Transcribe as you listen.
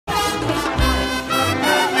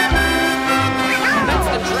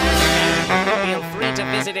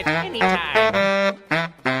visit it anytime.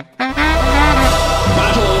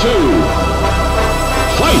 Battle 2.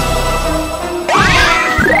 Fight!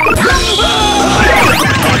 Trying to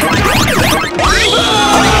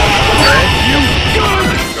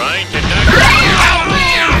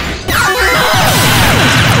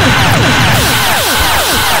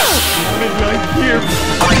Right here.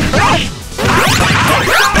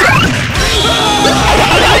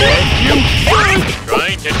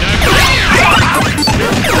 Trying to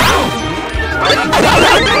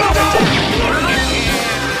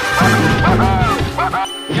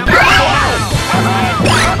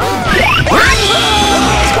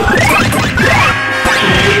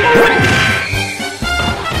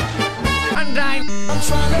Undyne. I'm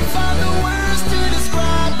trying to find the words to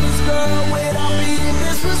describe this girl without being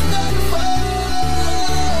disrespectful.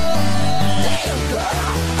 Damn girl,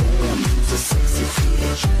 it's a sexy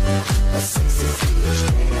bitch, a sexy bitch,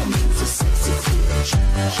 damn, it's a sexy bitch.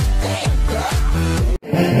 Damn girl.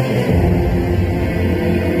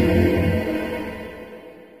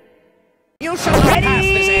 You shall not pass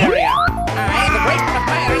this area. I, the great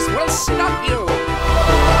Papyrus, will stop you.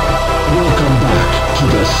 Welcome back to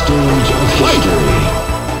the stage of history.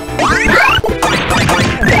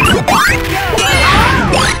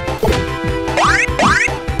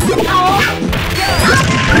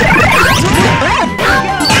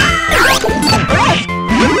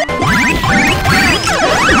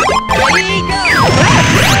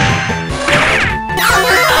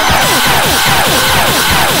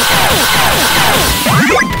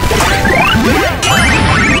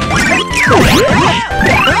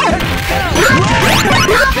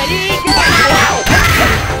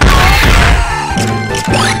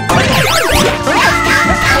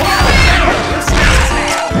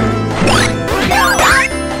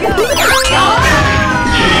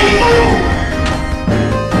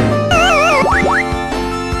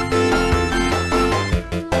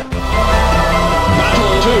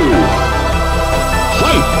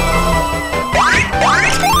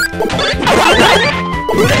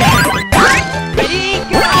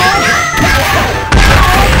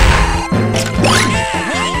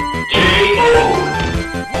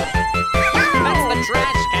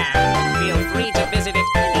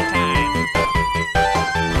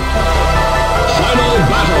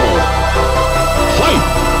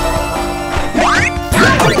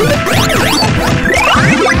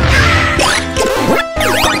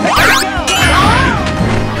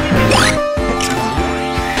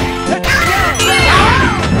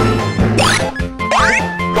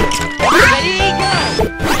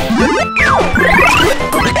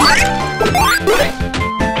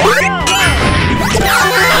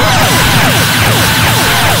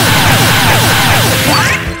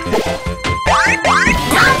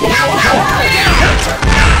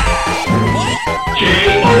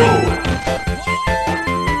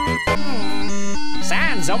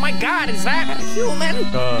 Oh my god, is that a human?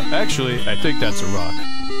 Actually, I think that's a rock.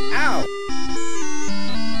 Ow.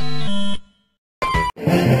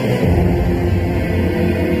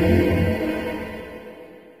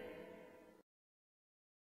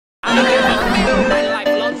 My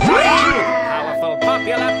lifelong friend, powerful,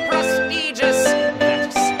 popular, prestigious.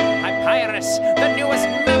 That's Papyrus, the newest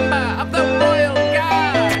member of the Royal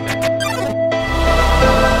Guard.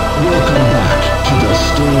 Welcome back to the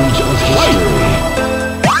stage of history.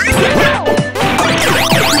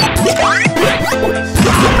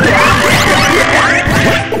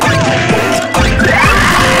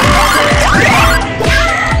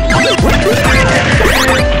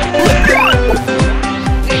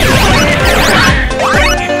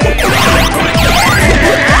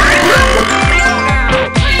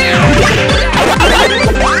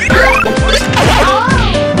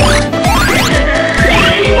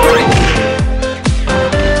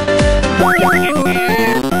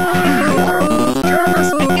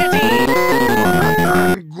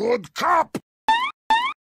 Good cop.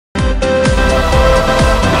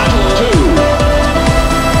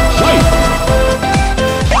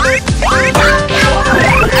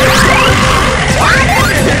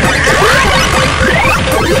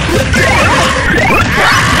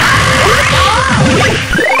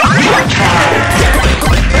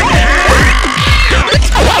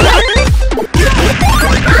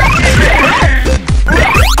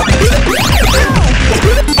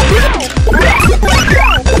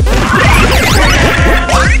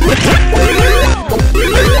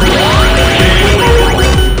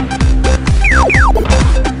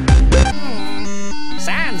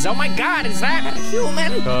 Oh my god, is that a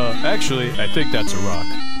human? Actually, I think that's a rock.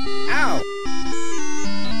 Ow.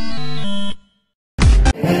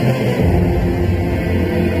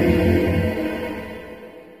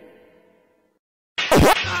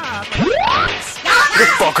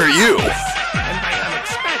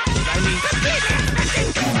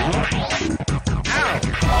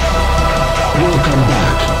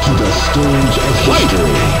 stage of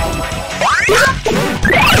history.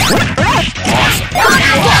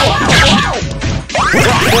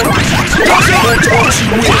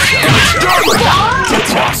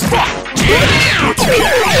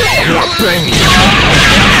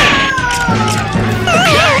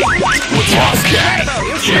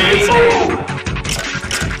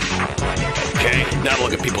 Okay, now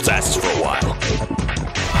look at people's asses for a while.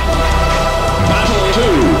 Battle 2.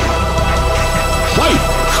 Fight!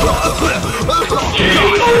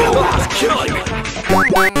 Killing me.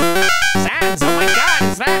 Sans, oh my god,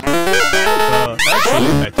 is that?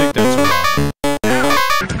 Actually, I think that's a rock.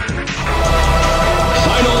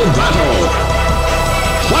 Final battle!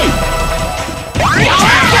 Fight!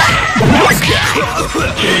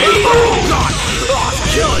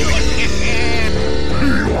 Killing me.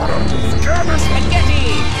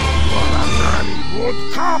 Spaghetti!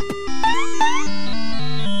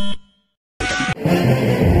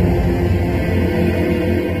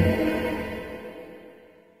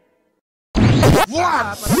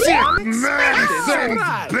 What sick man sends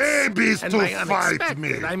babies And to by fight unexpected,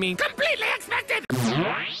 me? I mean completely expected!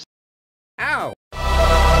 Ow!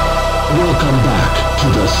 Welcome back to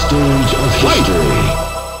the stage of history.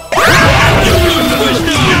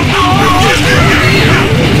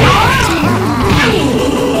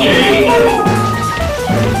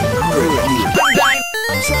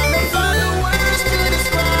 I'm trying to find the words to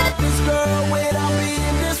describe this girl without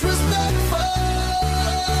being disrespectful.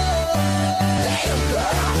 Damn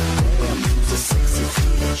girl, it's a sexy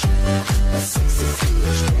bitch, a sexy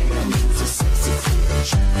bitch. Damn, it's a sexy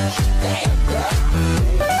bitch. Damn girl.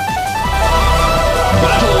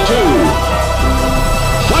 Battle 2.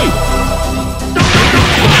 Fight!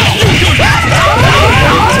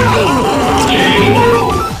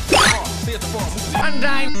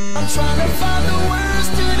 Undyne! I'm trying to find the words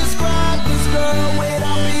to describe this girl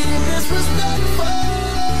without being disrespectful.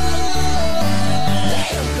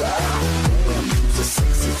 Damn girl, it's a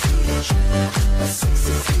sexy bitch, a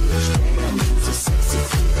sexy bitch. Damn, it's a sexy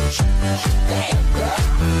bitch. Damn girl.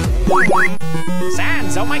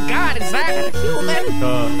 Sans, oh my god, is that a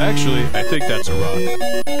human? Actually, I think that's a rock.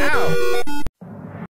 Ow!